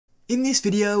In this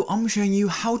video, I'm showing you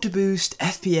how to boost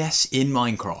FPS in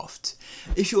Minecraft.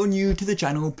 If you're new to the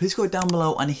channel, please go down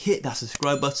below and hit that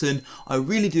subscribe button. I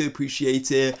really do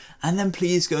appreciate it. And then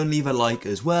please go and leave a like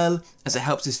as well, as it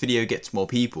helps this video get to more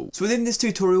people. So within this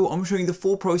tutorial, I'm showing you the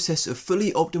full process of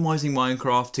fully optimizing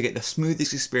Minecraft to get the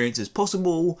smoothest experience as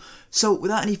possible. So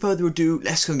without any further ado,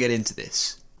 let's go and get into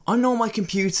this. I'm now on my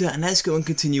computer and let's go and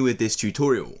continue with this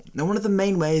tutorial. Now one of the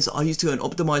main ways I use to go and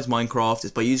optimize Minecraft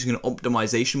is by using an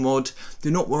optimization mod. Do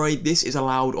not worry, this is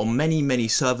allowed on many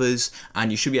servers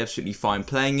and you should be absolutely fine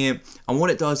playing it. And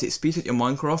what it does, it speeds up your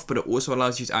Minecraft, but it also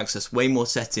allows you to access way more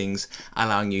settings,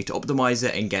 allowing you to optimize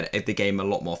it and get the game a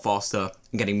lot more faster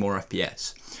and getting more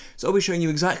FPS. So I'll be showing you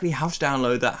exactly how to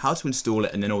download that, how to install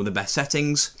it, and then all the best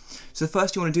settings. So the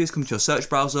first thing you want to do is come to your search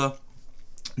browser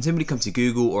and simply come to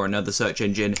Google or another search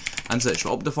engine and search for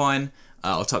Optifine.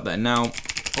 I'll type that in now,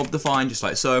 Optifine, just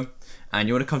like so. And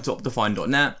you want to come to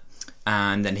optifine.net,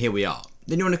 and then here we are.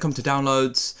 Then you want to come to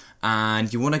downloads,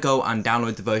 and you want to go and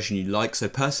download the version you like. So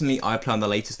personally, I play on the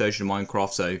latest version of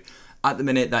Minecraft, so at the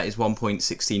minute that is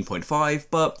 1.16.5,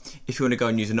 but if you want to go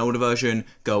and use an older version,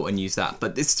 go and use that.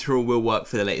 But this tutorial will work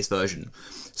for the latest version.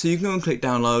 So you can go and click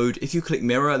download. If you click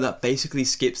mirror, that basically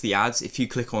skips the ads. If you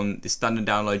click on the standard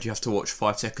download, you have to watch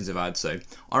 5 seconds of ads. So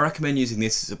I recommend using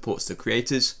this, it supports the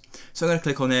creators. So I'm going to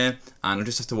click on here and I'll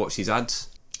just have to watch these ads.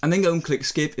 And then go and click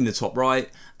skip in the top right,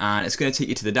 and it's going to take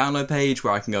you to the download page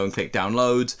where I can go and click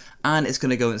download, and it's going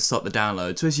to go and start the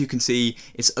download. So as you can see,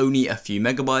 it's only a few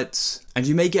megabytes, and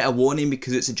you may get a warning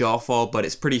because it's a jar file, but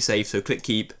it's pretty safe, so click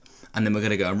keep. And then we're going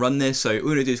to go and run this. So all we're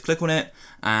going to do is click on it,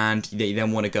 and you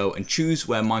then want to go and choose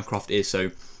where Minecraft is.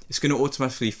 So it's going to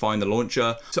automatically find the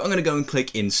launcher. So I'm going to go and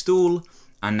click install,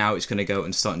 and now it's going to go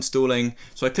and start installing.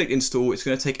 So I clicked install, it's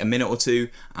going to take a minute or two,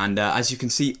 and as you can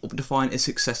see, Optifine is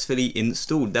successfully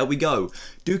installed. There we go.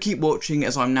 Do keep watching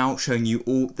as I'm now showing you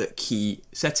all the key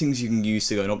settings you can use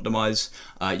to go and optimize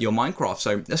your Minecraft.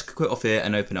 So let's quit off here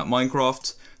and open up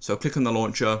Minecraft. So I'll click on the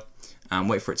launcher and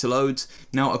wait for it to load.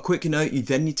 Now a quick note, you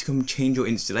then need to come change your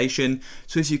installation.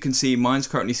 So as you can see, mine's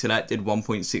currently selected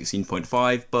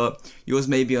 1.16.5, but yours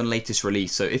may be on latest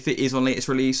release. So if it is on latest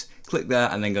release, click there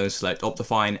and then go and select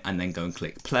Optifine and then go and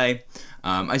click play.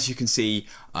 As you can see,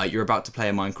 you're about to play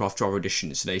a Minecraft Java Edition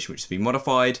installation which has been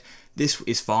modified. This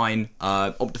is fine.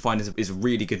 Optifine is a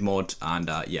really good mod, and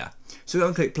yeah. So go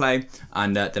and click play,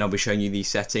 and then I'll be showing you these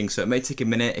settings. So it may take a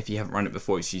minute if you haven't run it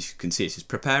before, as you can see it's just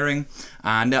preparing,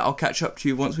 and I'll catch up to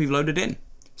you once we've loaded in.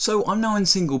 So I'm now in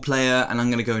single player, and I'm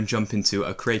going to go and jump into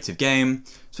a creative game.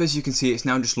 So as you can see, it's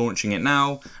now just launching it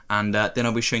now, and then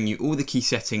I'll be showing you all the key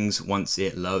settings once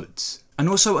it loads. And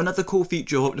also another cool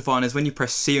feature of Optifine is when you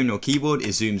press C on your keyboard, it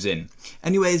zooms in.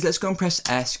 Anyways, let's go and press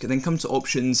S, then come to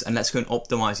options, and let's go and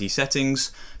optimize these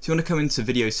settings. So you want to come into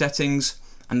video settings,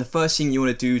 and the first thing you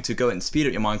want to do to go and speed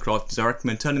up your Minecraft is I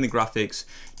recommend turning the graphics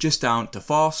just down to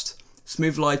fast.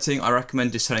 Smooth lighting, I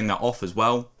recommend just turning that off as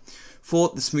well. For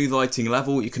the smooth lighting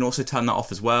level, you can also turn that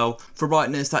off as well. For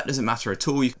brightness, that doesn't matter at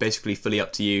all, you can basically fully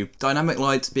up to you. Dynamic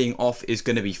lights being off is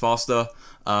going to be faster.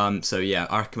 So yeah,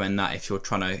 I recommend that if you're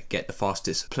trying to get the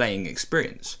fastest playing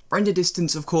experience. Render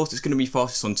distance, of course, is going to be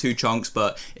fastest on 2 chunks,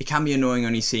 but it can be annoying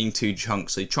only seeing 2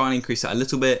 chunks. So try and increase that a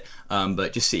little bit,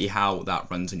 but just see how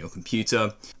that runs on your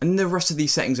computer. And the rest of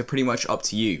these settings are pretty much up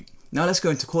to you. Now let's go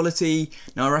into quality.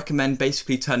 Now I recommend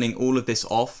basically turning all of this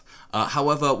off.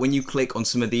 However, when you click on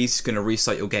some of these, it's going to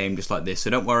restart your game just like this. So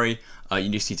don't worry, you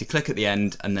just need to click at the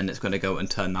end and then it's going to go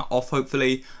and turn that off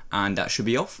hopefully. And that should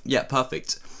be off. Yeah,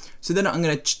 perfect. So then I'm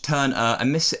going to turn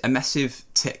emissive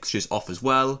textures off as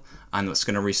well. And that's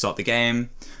going to restart the game.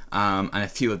 And a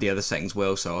few of the other settings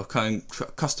will. So I'll turn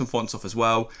custom fonts off as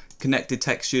well. Connected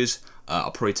textures,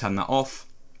 I'll probably turn that off.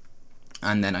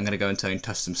 And then I'm going to go and turn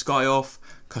custom sky off,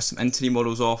 custom entity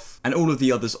models off, and all of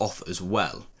the others off as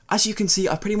well. As you can see,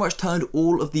 I pretty much turned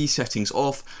all of these settings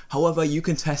off. However, you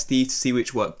can test these to see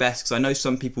which work best, because I know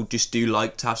some people just do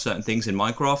like to have certain things in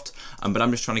Minecraft, but I'm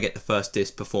just trying to get the first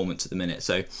disk performance at the minute.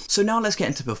 So now let's get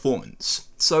into performance.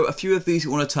 So a few of these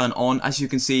you want to turn on. As you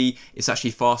can see, it's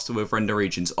actually faster with render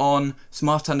regions on.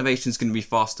 Smart animation is going to be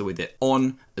faster with it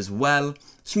on as well.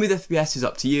 Smooth FPS is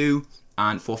up to you.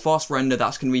 And for fast render,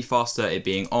 that's going to be faster, it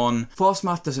being on. Fast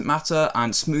math doesn't matter,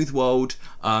 and smooth world,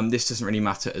 this doesn't really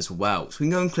matter as well. So we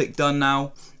can go and click done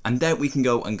now, and then we can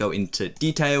go into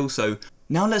details. So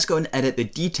now let's go and edit the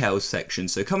details section.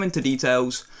 So come into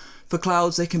details. For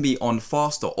clouds, they can be on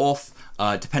fast or off,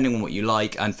 depending on what you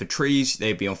like. And for trees,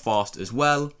 they'd be on fast as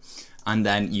well. And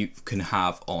then you can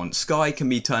have on sky can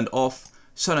be turned off.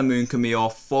 Sun and moon can be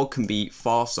off, fog can be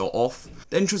fast or off.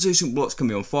 Then translucent blocks can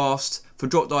be on fast. For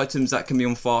dropped items, that can be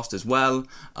on fast as well,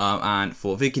 and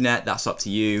for Viginet, that's up to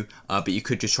you, but you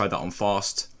could just try that on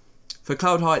fast. For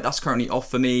cloud height, that's currently off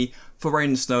for me. For rain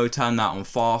and snow, turn that on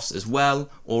fast as well,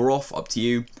 or off, up to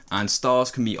you. And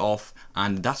stars can be off,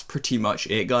 and that's pretty much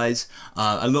it, guys.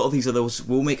 A lot of these others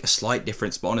will make a slight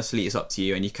difference, but honestly, it's up to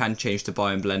you, and you can change the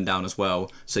biome blend down as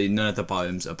well, so none of the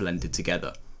biomes are blended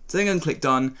together. So then I'm going to click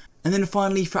done. And then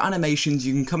finally, for animations,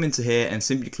 you can come into here and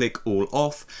simply click all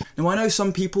off. Now I know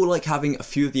some people like having a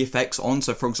few of the effects on,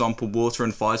 so for example water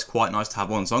and fire is quite nice to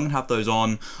have on, so I'm going to have those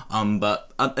on, and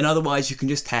otherwise you can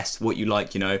just test what you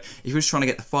like, you know. If you're just trying to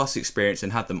get the fast experience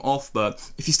and have them off, but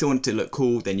if you still want it to look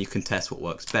cool, then you can test what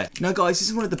works best. Now guys, this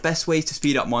is one of the best ways to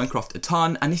speed up Minecraft a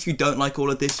ton, and if you don't like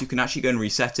all of this, you can actually go and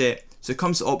reset it. So it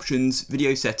comes to options,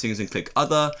 video settings, and click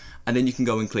other, and then you can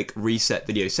go and click reset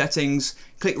video settings,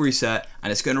 click reset,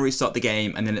 and it's going to restart the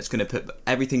game, and then it's going to put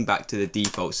everything back to the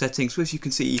default settings. So as you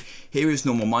can see, here is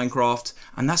normal Minecraft,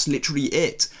 and that's literally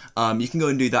it. You can go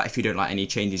and do that if you don't like any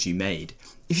changes you made.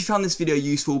 If you found this video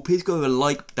useful, please go leave a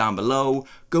like down below,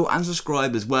 go and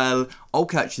subscribe as well. I'll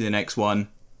catch you in the next one.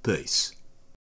 Peace.